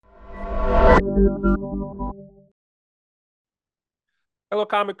Hello,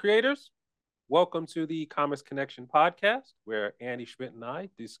 comic creators. Welcome to the Comics Connection podcast, where Andy Schmidt and I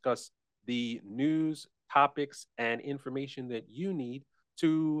discuss the news, topics, and information that you need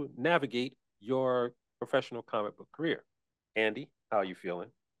to navigate your professional comic book career. Andy, how are you feeling?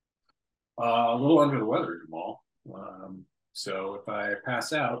 A little under the weather, Jamal. So if I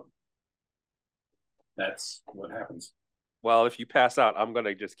pass out, that's what happens. Well, if you pass out, I'm going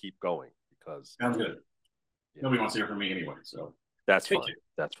to just keep going because Sounds good. yeah, Nobody wants to hear from me anyway, so that's take fine. it.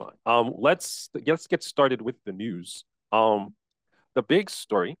 That's fine. Let's get started with the news. The big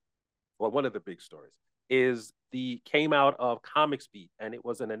story, well, one of the big stories is the came out of Comics Beat, and it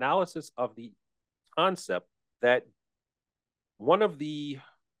was an analysis of the concept that one of the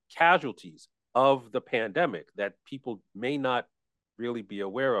casualties of the pandemic that people may not really be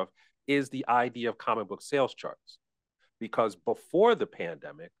aware of is the idea of comic book sales charts. Because before the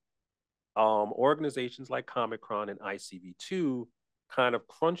pandemic, organizations like Comic-Con and ICV2 kind of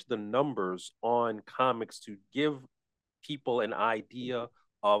crunched the numbers on comics to give people an idea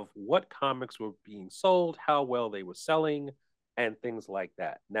of what comics were being sold, how well they were selling, and things like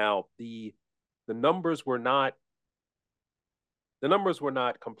that. Now, the numbers were not the numbers were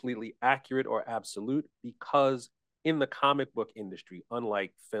not completely accurate or absolute because in the comic book industry,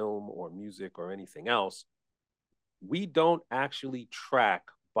 unlike film or music or anything else, we don't actually track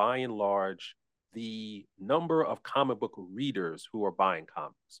by and large the number of comic book readers who are buying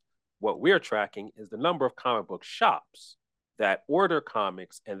comics. What we're tracking is the number of comic book shops that order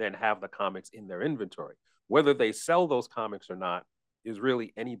comics and then have the comics in their inventory. Whether they sell those comics or not is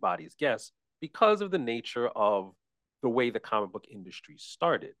really anybody's guess because of the nature of the way the comic book industry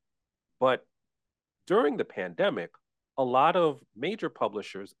started. But during the pandemic, a lot of major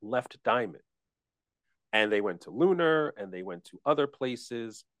publishers left Diamond and they went to Lunar and they went to other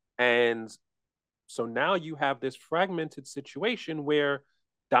places. And so now you have this fragmented situation where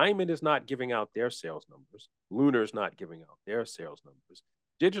Diamond is not giving out their sales numbers, Lunar is not giving out their sales numbers.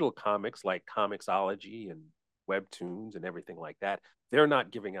 Digital comics like Comixology and Webtoons and everything like that, they're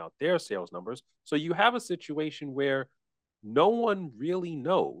not giving out their sales numbers. So you have a situation where no one really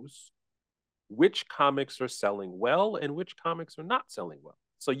knows which comics are selling well and which comics are not selling well.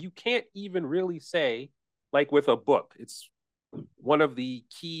 So you can't even really say, like with a book, it's one of the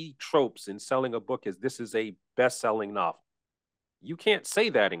key tropes in selling a book is this is a best-selling novel. You can't say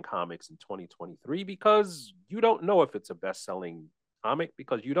that in comics in 2023 because you don't know if it's a best-selling comic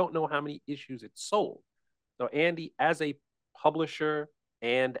because you don't know how many issues it sold. So Andy, as a publisher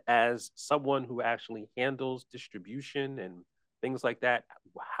and as someone who actually handles distribution and things like that,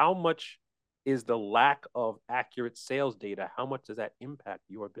 how much is the lack of accurate sales data, how much does that impact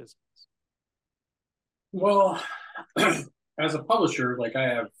your business? Well, as a publisher, like I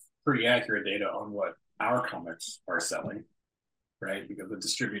have pretty accurate data on what our comics are selling, right? Because the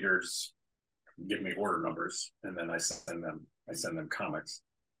distributors give me order numbers and then I send them comics.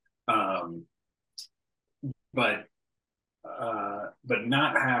 Um, but but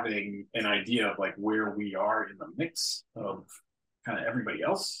not having an idea of like where we are in the mix of kind of everybody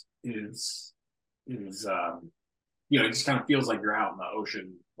else is it just kind of feels like you're out in the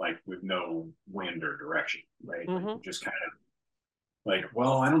ocean like with no wind or direction, right? Like Mm-hmm. you just kind of like,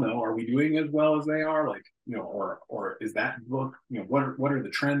 well, I don't know, are we doing as well as they are? Like, or is that book, what are the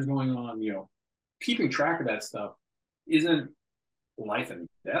trends going on? Keeping track of that stuff isn't life and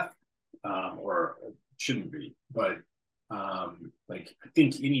death, or it shouldn't be. But like I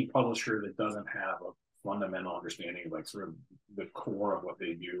think any publisher that doesn't have a fundamental understanding of like sort of the core of what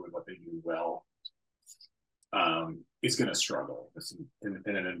they do and what they do well is going to struggle in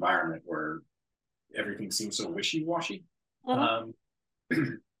an environment where everything seems so wishy-washy. Mm-hmm.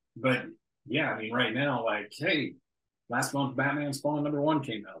 Um, but yeah, I mean, right now, like, hey, last month Batman Spawn #1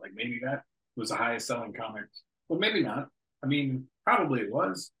 came out. Like, maybe that was the highest selling comic. Well, maybe not. I mean, probably it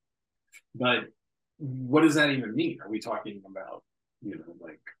was. But what does that even mean? Are we talking about,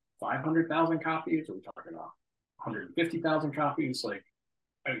 like 500,000 copies? Are we talking about 150,000 copies? Like,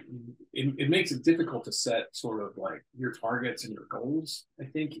 it makes it difficult to set sort of like your targets and your goals, I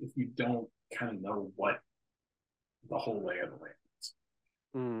think, if you don't kind of know what the whole lay of the land is.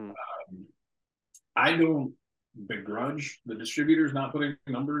 Mm. Um, I don't begrudge the distributors not putting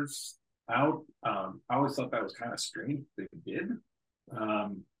numbers out. I always thought that was kind of strange they did.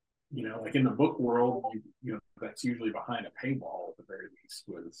 Um, like in the book world, that's usually behind a paywall at the very least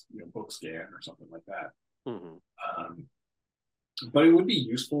with book scan or something like that. Mm-hmm. Um, but it would be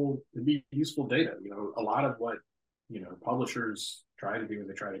useful. It'd be useful data. A lot of what publishers try to do is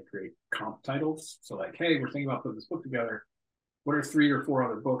they try to create comp titles. So like, hey, we're thinking about putting this book together. what are 3 or 4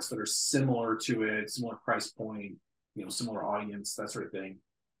 other books that are similar to it, similar price point, similar audience, that sort of thing.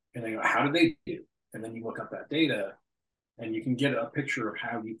 And then how did they do? And then you look up that data and you can get a picture of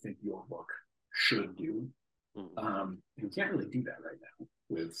how you think your book should do. You can't really do that right now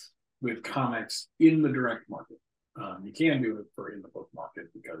with comics in the direct market. You can do it for in the book market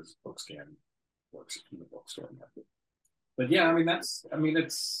because books can work in the bookstore market. But yeah, I mean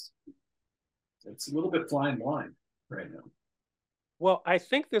it's a little bit flying blind right now. Well, I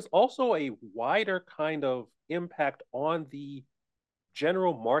think there's also a wider kind of impact on the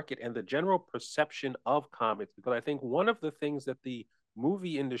general market and the general perception of comics, because I think one of the things that the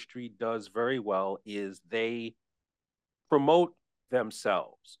movie industry does very well is they promote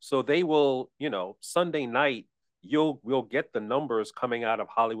themselves. So they will, Sunday night, we'll get the numbers coming out of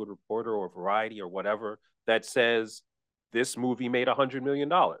Hollywood Reporter or Variety or whatever that says this movie made $100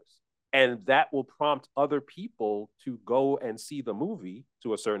 million. And that will prompt other people to go and see the movie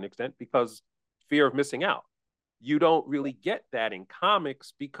to a certain extent because fear of missing out. You don't really get that in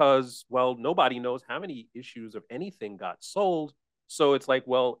comics because, well, nobody knows how many issues of anything got sold. So it's like,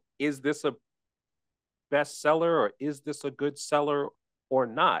 well, is this a bestseller or is this a good seller or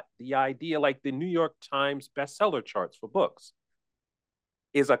not? The idea, like the New York Times bestseller charts for books,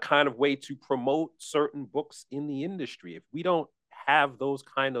 is a kind of way to promote certain books in the industry. If we don't have those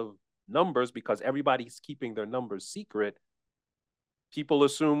kind of numbers because everybody's keeping their numbers secret, people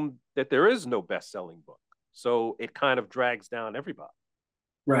assume that there is no best-selling book. So it kind of drags down everybody.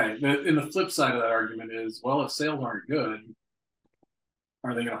 Right. And the flip side of that argument is, well, if sales aren't good,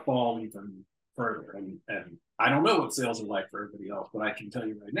 are they going to fall even further? And I don't know what sales are like for everybody else, but I can tell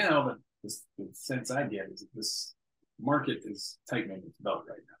you right now that the sense I get is that this market is tightening its belt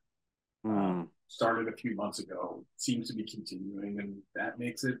right now. Started a few months ago, seems to be continuing, and that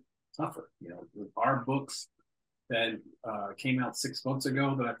makes it tougher. With our books that came out 6 months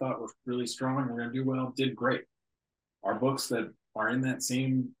ago that I thought were really strong and we're going to do well, did great. Our books that are in that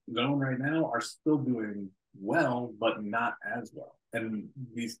same zone right now are still doing well, but not as well. And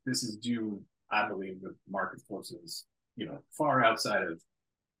this is due, I believe, to market forces, far outside of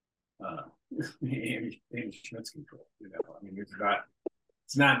Amy Schmidt's control. I mean,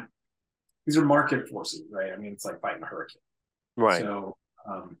 these are market forces, right? I mean, it's like fighting a hurricane. Right. So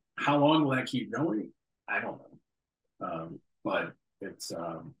how long will that keep going? I don't know. But it's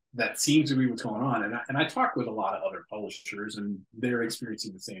that seems to be what's going on. And I talk with a lot of other publishers, and they're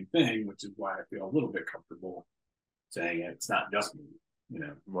experiencing the same thing, which is why I feel a little bit comfortable saying it's not just me,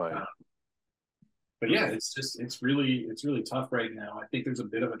 Right. But yeah, it's really tough right now. I think there's a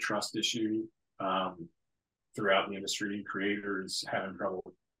bit of a trust issue throughout the industry. Creators having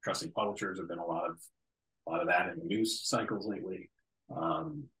trouble trusting publishers. Have been a lot of that in the news cycles lately.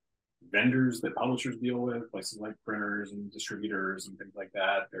 Vendors that publishers deal with, places like printers and distributors and things like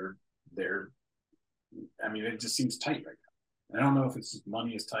that, they're I mean, it just seems tight right now. I don't know if it's just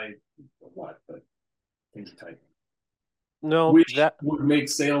money is tight or what, but things are tight. No, Which that would make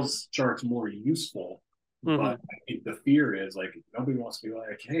sales charts more useful. But I think the fear is like nobody wants to be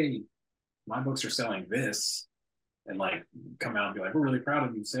like, hey, my books are selling this, and like come out and be like, we're really proud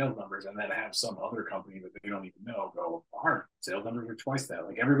of these sales numbers, and then have some other company that they don't even know go, our sales numbers are twice that.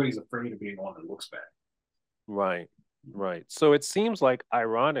 Like everybody's afraid of being the one that looks bad. Right. So it seems like,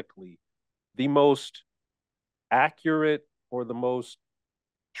 ironically, the most accurate or the most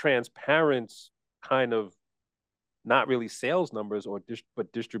transparent kind of not really sales numbers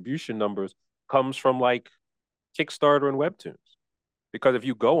but distribution numbers comes from like Kickstarter and Webtoons. Because if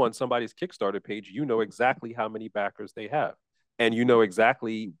you go on somebody's Kickstarter page, you know exactly how many backers they have. And you know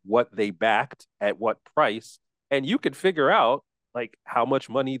exactly what they backed at what price. And you could figure out like how much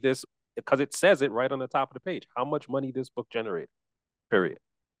money this, because it says it right on the top of the page, how much money this book generated, period.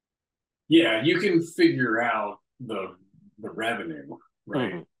 Yeah, you can figure out the revenue,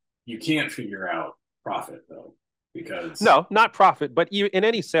 right? You can't figure out profit though, because No, not profit, but in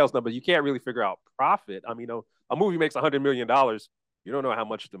any sales number, you can't really figure out profit. I mean, a movie makes $100 million. You don't know how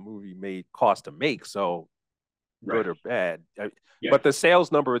much the movie made cost to make, so good or bad. Yeah. But the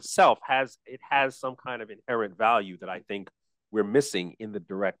sales number itself has some kind of inherent value that I think we're missing in the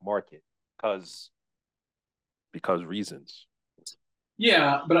direct market because reasons.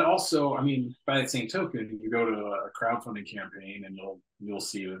 Yeah, but also, I mean, by that same token, you go to a crowdfunding campaign and you'll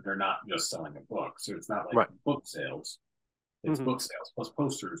see that they're not just selling a book. So it's not like Right. book sales. It's book sales plus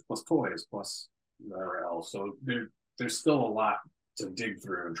posters plus toys plus whatever else. So there's still a lot to dig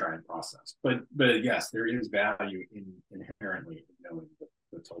through and try and process. But yes, there is value inherently in knowing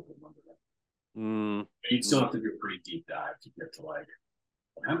the total number. You'd still have to do a pretty deep dive to get to like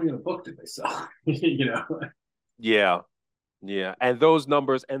how many of the book did they sell? Yeah. Yeah, and those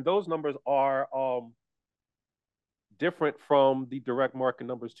numbers are different from the direct market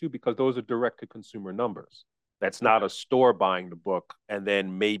numbers too, because those are direct to consumer numbers. That's not Okay. a store buying the book and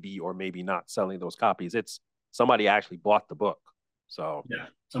then maybe or maybe not selling those copies. It's somebody actually bought the book. So Yeah.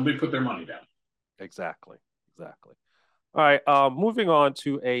 Somebody put their money down. exactly, exactly. All right, moving on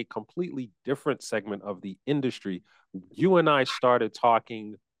to a completely different segment of the industry. You and I started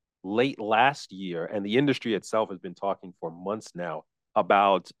talking late last year, and the industry itself has been talking for months now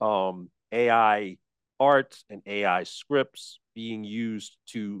about AI art and AI scripts being used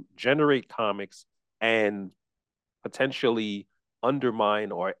to generate comics and potentially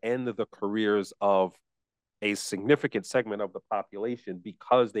undermine or end the careers of a significant segment of the population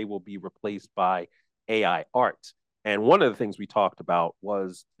because they will be replaced by AI art. And one of the things we talked about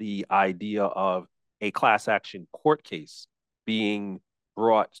was the idea of a class action court case being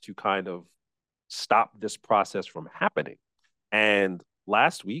brought to kind of stop this process from happening. And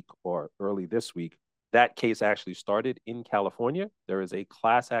last week or early this week, that case actually started in California. There is a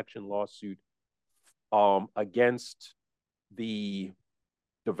class action lawsuit against the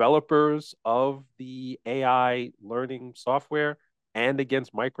developers of the AI learning software and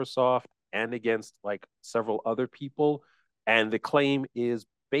against Microsoft and against like several other people. And the claim is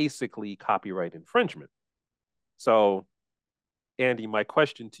basically copyright infringement. So, Andy, my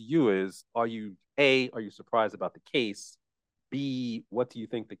question to you is, are you surprised about the case? B, what do you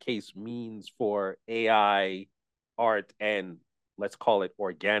think the case means for AI art and let's call it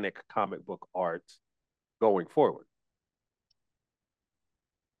organic comic book art going forward?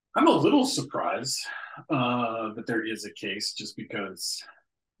 I'm a little surprised that there is a case just because,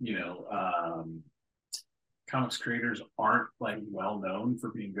 you know, comics creators aren't like well known for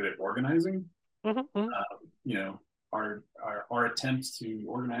being good at organizing. Mm-hmm. You know, our attempts to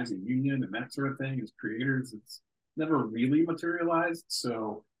organize a union and that sort of thing as creators, it's never really materialized.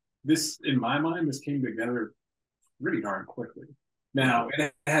 So this, in my mind, this came together pretty darn quickly. Mm-hmm. Now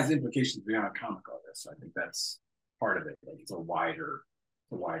it has implications beyond comic artists. I think that's part of it. Like it's a wider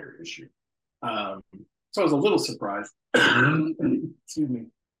issue. Um, so I was a little surprised. Excuse me.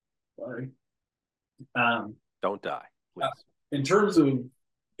 Sorry. Um, Don't die, uh, please. in terms of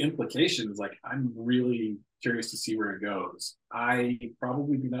implications, like I'm really curious to see where it goes. I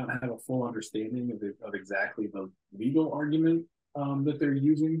probably do not have a full understanding of exactly the legal argument that they're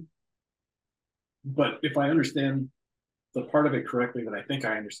using, but if I understand the part of it correctly that I think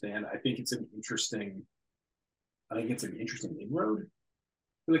I understand, I think it's an interesting inroad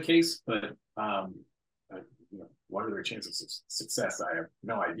for the case, but uh, what are their chances of success? I have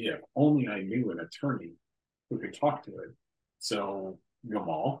no idea. If only I knew an attorney who could talk to it. So,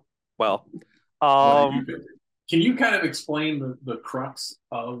 Gamal, Well, what do you um, think? Can you kind of explain the crux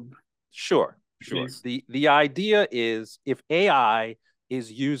of sure, the sure. case? The idea is if AI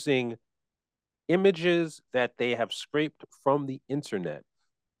is using images that they have scraped from the internet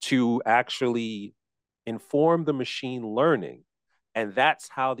to actually inform the machine learning, and that's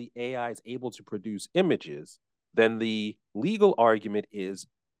how the AI is able to produce images, then the legal argument is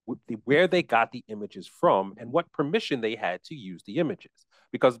where they got the images from and what permission they had to use the images.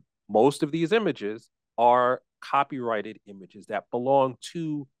 Because most of these images are copyrighted images that belong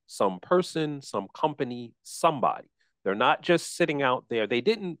to some person, some company, somebody. They're not just sitting out there. They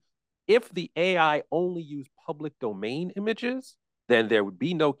didn't, if the AI only used public domain images, then there would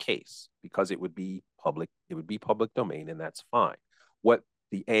be no case because it would be public domain, and that's fine. What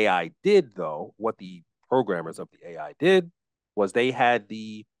the AI did, though, what the programmers of the AI did was they had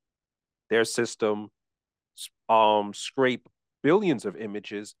their system scrape billions of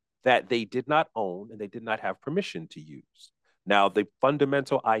images that they did not own and they did not have permission to use. Now, the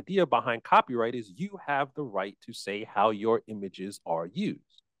fundamental idea behind copyright is you have the right to say how your images are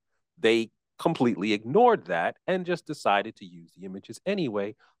used. They completely ignored that and just decided to use the images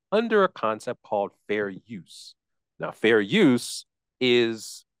anyway under a concept called fair use. Now, fair use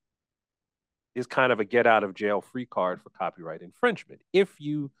is is kind of a get out of jail free card for copyright infringement. If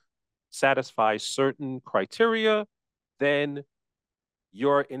you satisfy certain criteria, then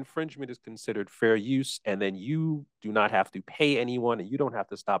your infringement is considered fair use, and then you do not have to pay anyone and you don't have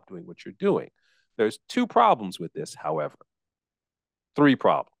to stop doing what you're doing. There's two problems with this, however, three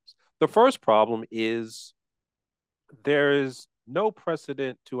problems. The first problem is there is no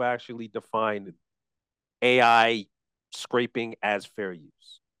precedent to actually define AI scraping as fair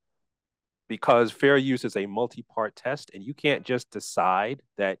use because fair use is a multi part test, and you can't just decide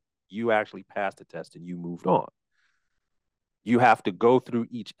that you actually passed the test and you moved on. You have to go through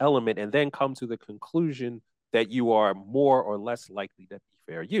each element and then come to the conclusion that you are more or less likely to be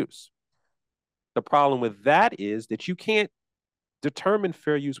fair use. The problem with that is that you can't determine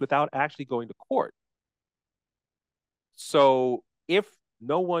fair use without actually going to court. So if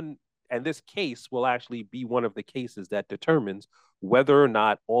no one, and this case will actually be one of the cases that determines whether or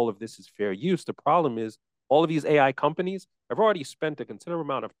not all of this is fair use. The problem is all of these AI companies have already spent a considerable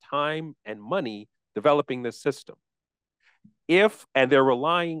amount of time and money developing this system. If, and they're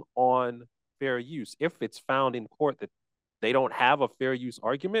relying on fair use, if it's found in court that they don't have a fair use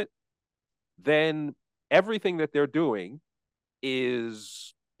argument, then everything that they're doing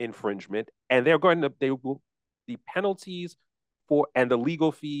is infringement, and the penalties for and the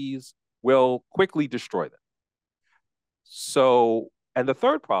legal fees will quickly destroy them. So, and the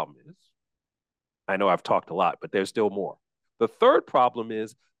third problem is, I know I've talked a lot, but there's still more. The third problem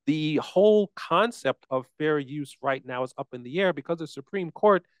is the whole concept of fair use right now is up in the air because the Supreme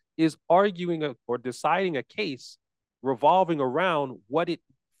Court is arguing or deciding a case revolving around what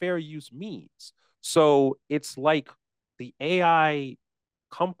fair use means. So it's like the AI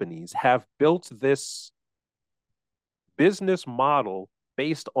companies have built this business model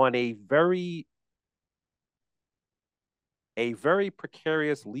based on a very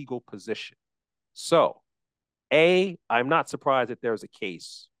precarious legal position. So, I'm not surprised that there's a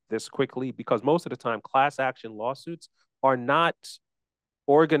case this quickly because most of the time class action lawsuits are not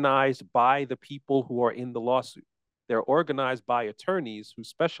organized by the people who are in the lawsuit. They're organized by attorneys who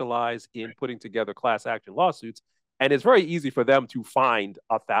specialize in putting together class action lawsuits. And it's very easy for them to find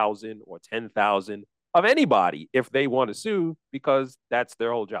 1,000 or 10,000 of anybody if they want to sue because that's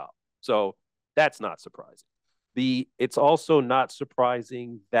their whole job. So that's not surprising. It's also not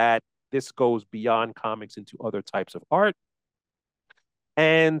surprising that this goes beyond comics into other types of art.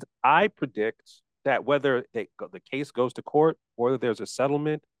 And I predict that whether the case goes to court or there's a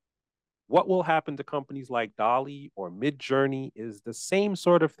settlement, what will happen to companies like Dolly or Midjourney is the same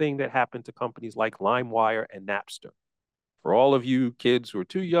sort of thing that happened to companies like LimeWire and Napster. For all of you kids who are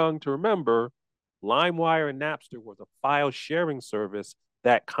too young to remember, LimeWire and Napster was a file sharing service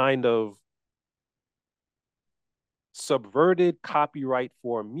that kind of subverted copyright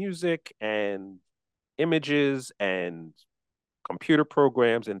for music and images and computer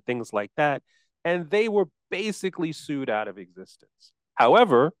programs and things like that. And they were basically sued out of existence.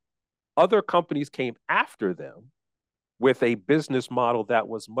 However, other companies came after them with a business model that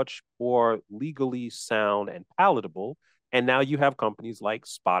was much more legally sound and palatable. And now you have companies like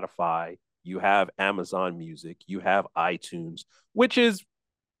Spotify, you have Amazon Music, you have iTunes, which is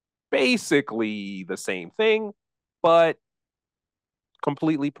basically the same thing, but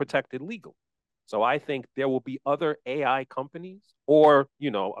completely protected legally. So I think there will be other AI companies or,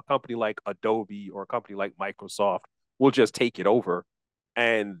 a company like Adobe or a company like Microsoft will just take it over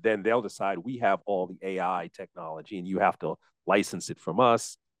and then they'll decide we have all the AI technology and you have to license it from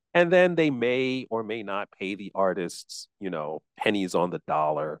us. And then they may or may not pay the artists, pennies on the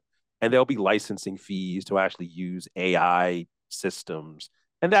dollar. And there'll be licensing fees to actually use AI systems.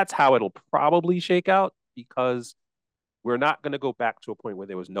 And that's how it'll probably shake out because we're not going to go back to a point where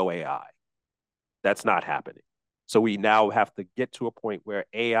there was no AI. That's not happening. So we now have to get to a point where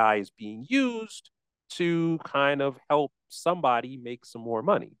AI is being used to kind of help somebody make some more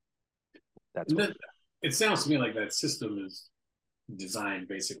money. That's what it sounds to me like that system is designed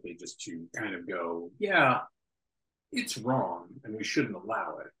basically just to kind of go, yeah, it's wrong and we shouldn't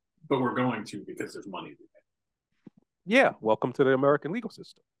allow it, but we're going to because there's money to make. Yeah, welcome to the American legal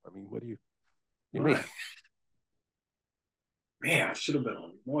system. I mean, what do you mean? Right. Man, I should have been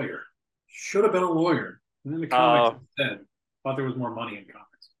a lawyer. Should have been a lawyer. And then the comics instead. Thought there was more money in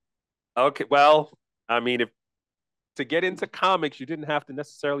comics. Okay, well, I mean, if to get into comics, you didn't have to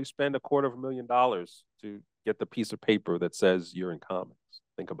necessarily spend $250,000 to get the piece of paper that says you're in comics.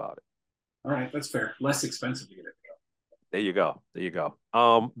 Think about it. All right, that's fair. Less expensive to get it. There you go. There you go.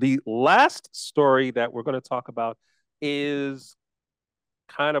 The last story that we're going to talk about is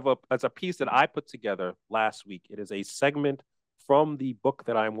kind of as a piece that I put together last week. It is a segment from the book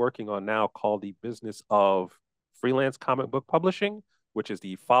that I'm working on now called The Business of Freelance Comic Book Publishing, which is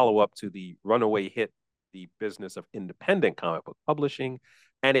the follow-up to the runaway hit, The Business of Independent Comic Book Publishing.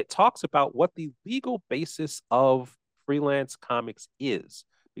 And it talks about what the legal basis of freelance comics is,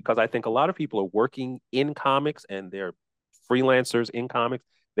 because I think a lot of people are working in comics and they're freelancers in comics.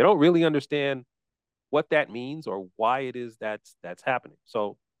 They don't really understand what that means or why it is that's happening.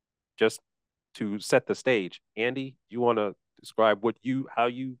 So just to set the stage, Andy, you want to describe how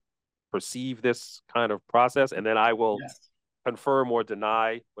you perceive this kind of process, and then I will confirm or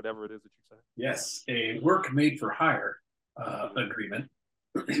deny whatever it is that you say. Yes, a work made for hire agreement,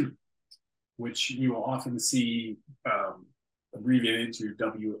 which you will often see abbreviated to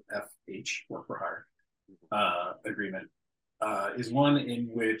WFH, work for hire agreement. is one in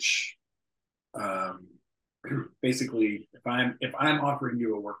which um, basically if I'm offering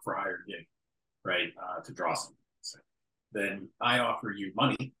you a work for hire gig, right, to draw something, then I offer you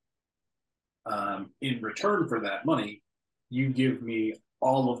money. In return for that money, you give me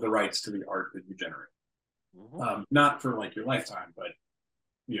all of the rights to the art that you generate. Mm-hmm. Not for like your lifetime, but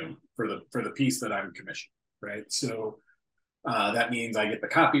for the piece that I'm commissioned, right? So that means I get the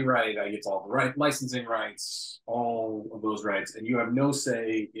copyright, I get all the licensing rights, all of those rights, and you have no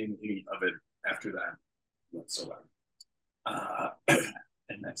say in any of it after that whatsoever.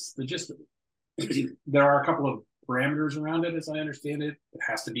 And that's the gist of it. There are a couple of parameters around it, as I understand it. It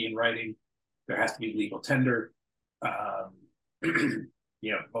has to be in writing. There has to be legal tender.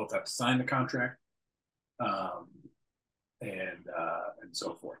 Both have to sign the contract, um, and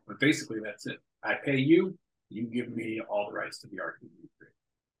so forth. But basically, that's it. I pay you. You give me all the rights to the art you create.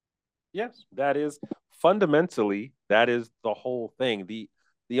 Yes, that is fundamentally that is the whole thing.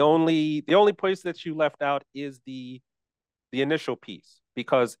 The only place that you left out is the initial piece,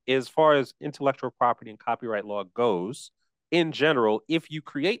 because as far as intellectual property and copyright law goes, in general, if you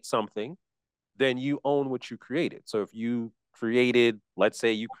create something, then you own what you created. So if you created, let's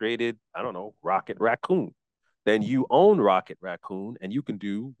say you created, I don't know, Rocket Raccoon, then you own Rocket Raccoon and you can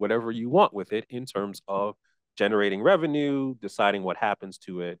do whatever you want with it in terms of generating revenue, deciding what happens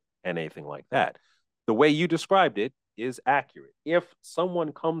to it, and anything like that. The way you described it is accurate. If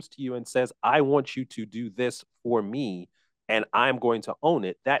someone comes to you and says, I want you to do this for me and I'm going to own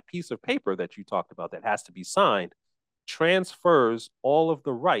it, that piece of paper that you talked about that has to be signed transfers all of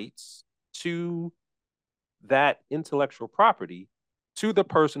the rights to that intellectual property to the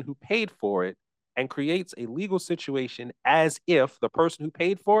person who paid for it, and creates a legal situation as if the person who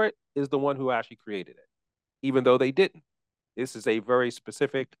paid for it is the one who actually created it, even though they didn't. This is a very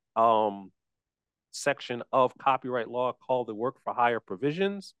specific section of copyright law called the work for hire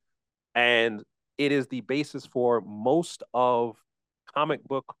provisions. And it is the basis for most of comic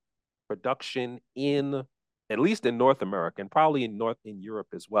book production in, at least in North America and probably in Europe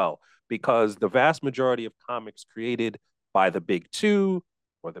as well, because the vast majority of comics created by the big two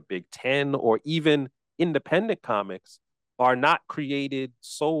or the big 10 or even independent comics are not created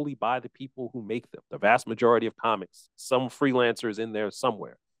solely by the people who make them. The vast majority of comics, some freelancers in there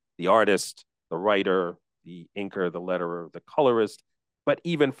somewhere, the artist, the writer, the inker, the letterer, the colorist, but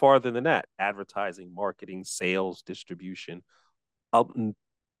even farther than that, advertising, marketing, sales, distribution.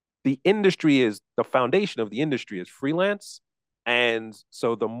 The industry is the foundation of the industry is freelance. And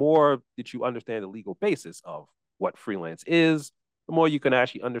so the more that you understand the legal basis of what freelance is, the more you can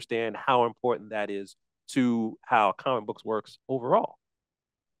actually understand how important that is to how comic books works overall.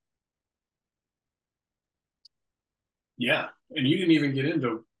 Yeah, and you didn't even get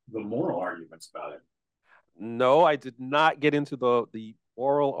into the moral arguments about it. No, I did not get into the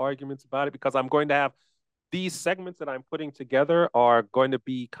oral arguments about it, because I'm going to have these segments that I'm putting together are going to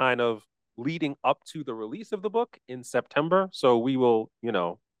be kind of leading up to the release of the book in September. So we will, we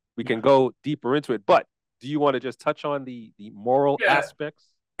can Yeah, go deeper into it. But do you want to just touch on the moral yeah. aspects?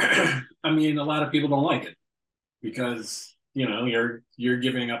 I mean, a lot of people don't like it because you're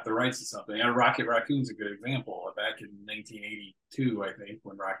giving up the rights to something. Rocket Raccoon's a good example. Back in 1982, I think,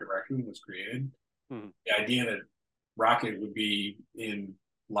 when Rocket Raccoon was created, Hmm. the idea that Rocket would be in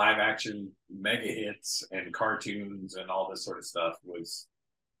live action mega hits and cartoons and all this sort of stuff was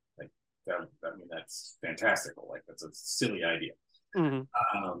like that. I mean, that's fantastical. Like that's a silly idea. Hmm.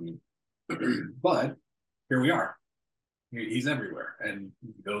 Um, but here we are. He's everywhere, and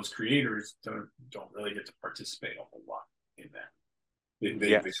those creators don't really get to participate a whole lot in that. They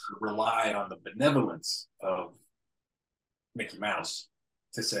Yes. rely on the benevolence of Mickey Mouse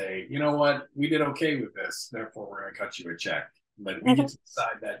to say, you know what, we did okay with this, therefore we're going to cut you a check. But we get Hmm. to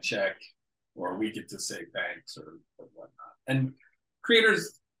decide that check, or we get to say thanks, or whatnot. And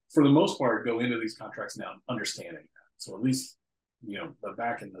creators, for the most part, go into these contracts now understanding that. So at least, but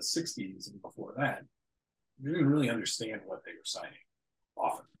back in the 60s and before that, they didn't really understand what they were signing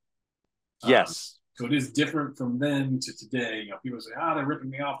often. Um, Yes. so it is different from then to today. People say, they're ripping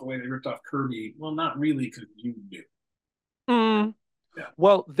me off the way they ripped off Kirby. Well, not really, because you knew. Mm. Yeah.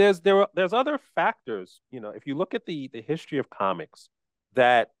 Well, there's other factors. If you look at the history of comics,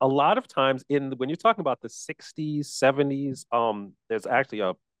 that a lot of times when you're talking about the 60s, 70s, there's actually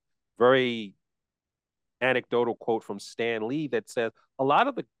a very anecdotal quote from Stan Lee that says a lot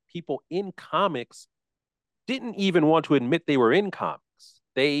of the people in comics didn't even want to admit they were in comics.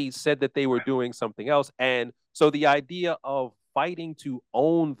 They said that they were doing something else. And so the idea of fighting to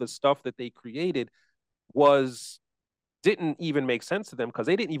own the stuff that they created was didn't even make sense to them, because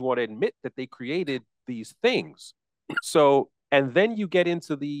they didn't even want to admit that they created these things. So, and then you get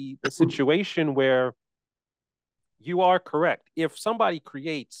into the situation where you are correct. If somebody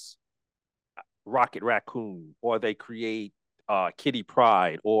creates Rocket Raccoon or they create Kitty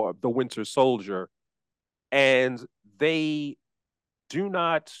Pride or the Winter Soldier, and they do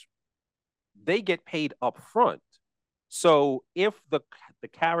not, they get paid up front. So if the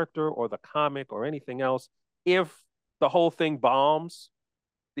character or the comic or anything else, if the whole thing bombs,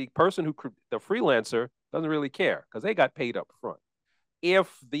 the person who the freelancer doesn't really care because they got paid up front.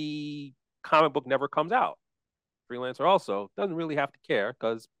 If the comic book never comes out, freelancer also doesn't really have to care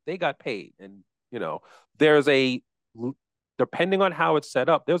because they got paid. And you know, there's a depending on how it's set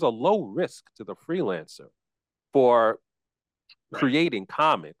up, there's a low risk to the freelancer for Right. creating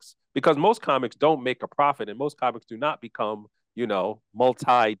comics because most comics don't make a profit and most comics do not become,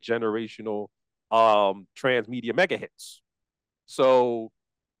 multi-generational transmedia mega hits. So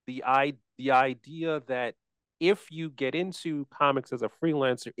the idea that if you get into comics as a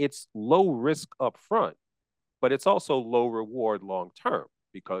freelancer, it's low risk up front, but it's also low reward long term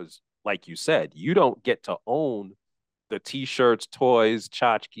because, like you said, you don't get to own the t-shirts, toys,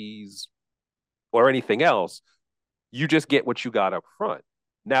 tchotchkes, or anything else. You just get what you got up front.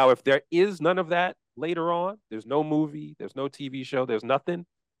 Now, if there is none of that later on, there's no movie, there's no TV show, there's nothing,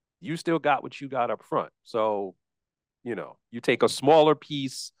 you still got what you got up front. So, you take a smaller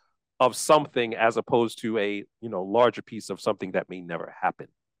piece of something as opposed to a, larger piece of something that may never happen.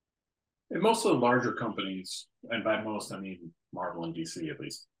 And most of the larger companies, and by most I mean Marvel and DC at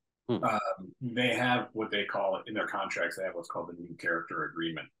least, Hmm. they have what they call it in their contracts. They have what's called the new character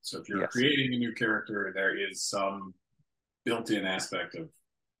agreement. So if you're Yes. creating a new character, there is some built-in aspect of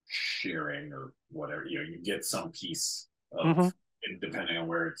sharing or whatever. You get some piece of, Mm-hmm. depending on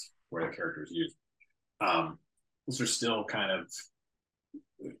where the character is used. Um, those are still kind of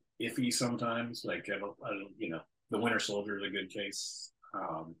iffy sometimes. Like the Winter Soldier is a good case.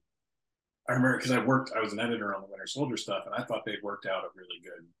 I remember because I was an editor on the Winter Soldier stuff, and I thought they'd worked out a really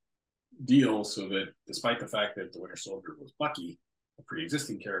good deal so that despite the fact that the Winter Soldier was Bucky, a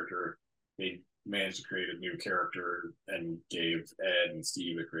pre-existing character, they managed to create a new character and gave Ed and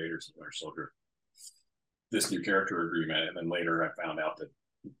Steve, the creators of Winter Soldier, this new character agreement. And then later I found out that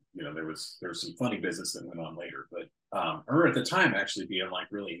there was some funny business that went on later. But I remember at the time actually being like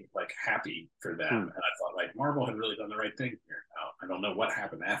really like happy for them, Hmm. and I thought like Marvel had really done the right thing here. I don't know what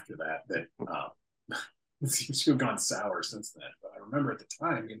happened after that. It seems to have gone sour since then. But I remember at the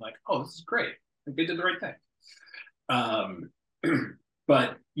time being like, "Oh, this is great! Like, they did the right thing." Um,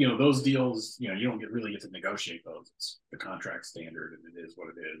 but those deals, you don't really get to negotiate those. It's the contract standard, and it is what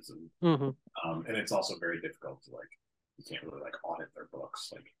it is. Mm-hmm. And it's also very difficult to like you can't really like audit their books.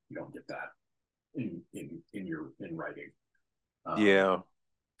 Like you don't get that in writing. Um, Yeah.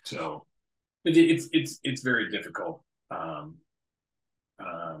 so it's very difficult.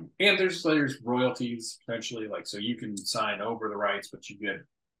 And there's royalties potentially, like so you can sign over the rights, but you get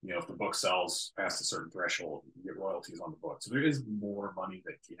if the book sells past a certain threshold, you get royalties on the book. So there is more money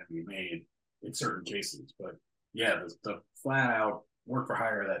that can be made in certain cases. But yeah, the flat out work for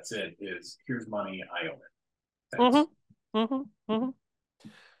hire, that's it. Is here's money, I own it. Thanks. Mm-hmm. Mm-hmm. Mm-hmm.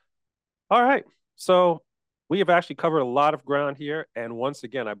 All right. So we have actually covered a lot of ground here. And once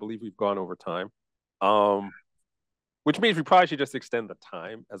again, I believe we've gone over time. Um, which means we probably should just extend the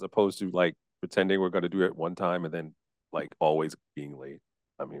time as opposed to like pretending we're going to do it one time and then like always being late.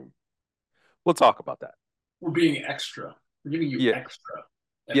 I mean, we'll talk about that. We're being extra. We're giving you Yeah. extra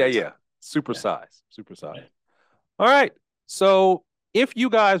Yeah. every time. Yeah. Super Yeah. size. Super Yeah. size. All right. So if you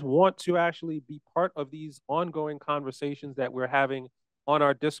guys want to actually be part of these ongoing conversations that we're having on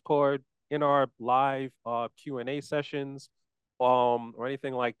our Discord, in our live Q&A sessions, or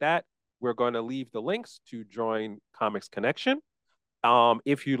anything like that, we're going to leave the links to join Comics Connection.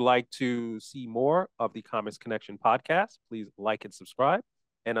 If you'd like to see more of the Comics Connection podcast, please like and subscribe.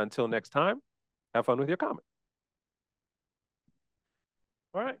 And until next time, have fun with your comic.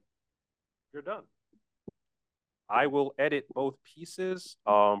 All right, you're done. I will edit both pieces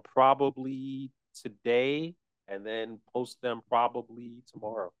probably today and then post them probably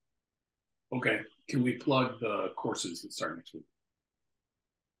tomorrow. Okay. Can we plug the courses that start next week?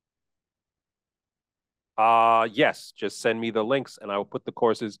 Yes, just send me the links and I will put the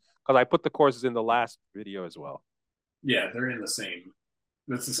courses because I put the courses in the last video as well. Yeah, they're in the same.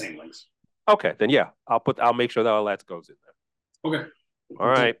 That's the same links. Okay, then yeah, I'll make sure that all that goes in there. Okay. All Cool.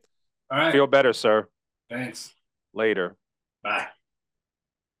 right. All right. Feel better, sir. Thanks. Later. Bye.